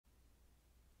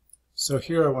So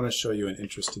here I want to show you an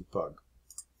interesting bug.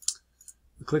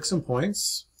 We click some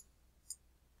points,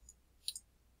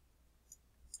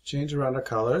 change around our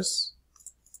colors.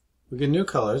 We get new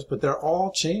colors, but they're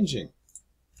all changing.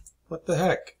 What the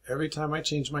heck? Every time I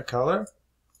change my color,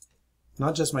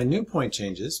 not just my new point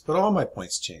changes, but all my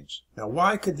points change. Now,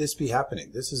 why could this be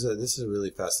happening? This is a really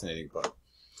fascinating bug.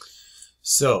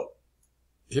 So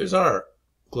here's our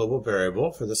global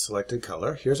variable for the selected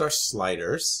color. Here's our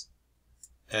sliders.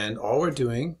 And all we're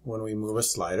doing when we move a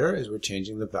slider is we're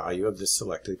changing the value of this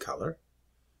selected color.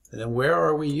 And then where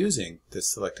are we using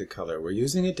this selected color? We're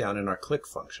using it down in our click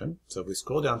function. So if we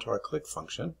scroll down to our click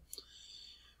function,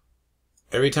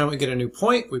 every time we get a new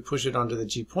point, we push it onto the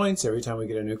G points. Every time we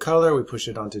get a new color, we push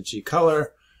it onto G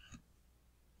color.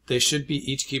 They should be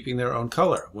each keeping their own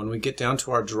color. When we get down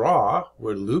to our draw,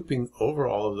 we're looping over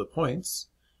all of the points,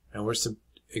 and we're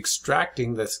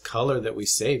extracting this color that we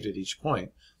saved at each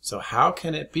point. So how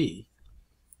can it be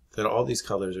that all these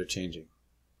colors are changing?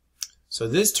 So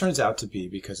this turns out to be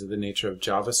because of the nature of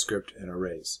JavaScript and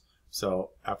arrays.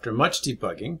 So after much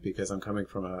debugging, because I'm coming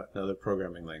from another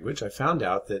programming language, I found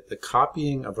out that the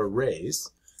copying of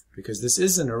arrays, because this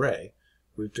is an array,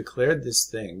 we've declared this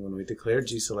thing, when we declared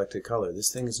gSelectedColor,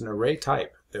 this thing is an array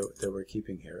type that we're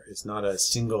keeping here. It's not a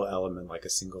single element like a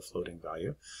single floating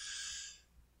value.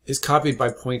 Is copied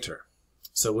by pointer.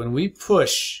 So when we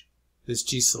push this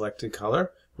gSelectedColor,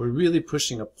 we're really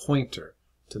pushing a pointer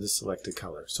to the selected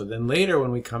color. So then later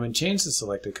when we come and change the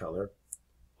selected color,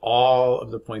 all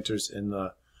of the pointers in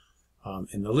the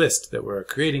list that we're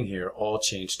creating here all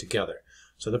change together.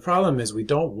 So the problem is we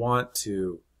don't want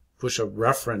to push a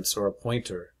reference or a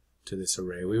pointer to this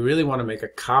array. We really want to make a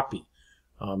copy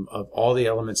of all the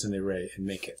elements in the array and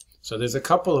make it. So there's a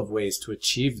couple of ways to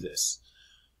achieve this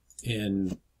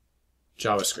in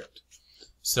JavaScript.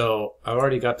 So I've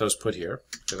already got those put here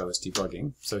because I was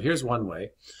debugging. So here's one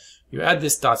way. You add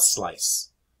this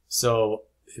 .slice. So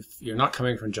if you're not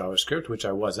coming from JavaScript, which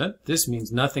I wasn't, this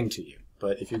means nothing to you.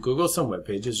 But if you Google some web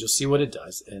pages, you'll see what it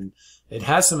does. And it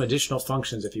has some additional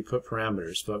functions if you put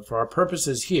parameters. But for our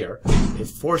purposes here, it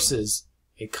forces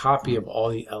a copy of all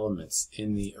the elements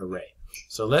in the array.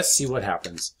 So let's see what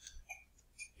happens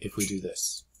if we do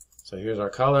this. So here's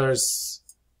our colors.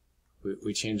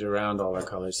 We change around all our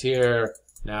colors here.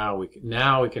 Now we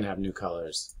can have new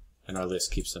colors, and our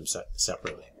list keeps them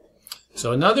separately.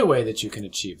 So another way that you can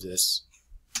achieve this,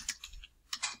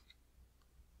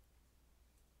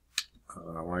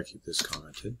 I want to keep this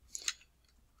commented.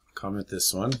 Comment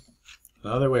this one.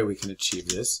 Another way we can achieve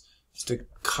this is to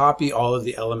copy all of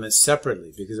the elements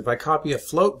separately, because if I copy a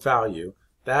float value,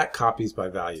 that copies by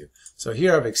value. So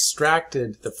here I've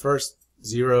extracted the first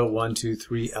 0, 1, 2,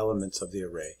 3 elements of the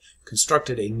array,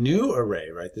 constructed a new array,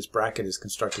 right? This bracket is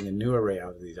constructing a new array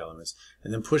out of these elements,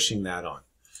 and then pushing that on.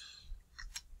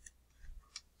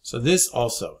 So this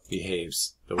also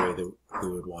behaves the way that we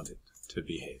would want it to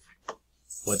behave.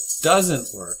 What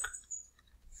doesn't work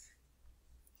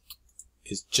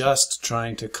is just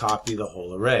trying to copy the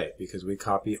whole array, because we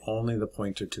copy only the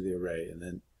pointer to the array, and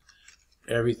then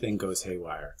everything goes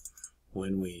haywire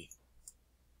when we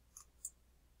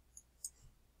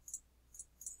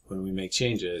make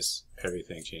changes.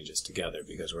 Everything changes together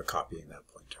because we're copying that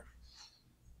pointer.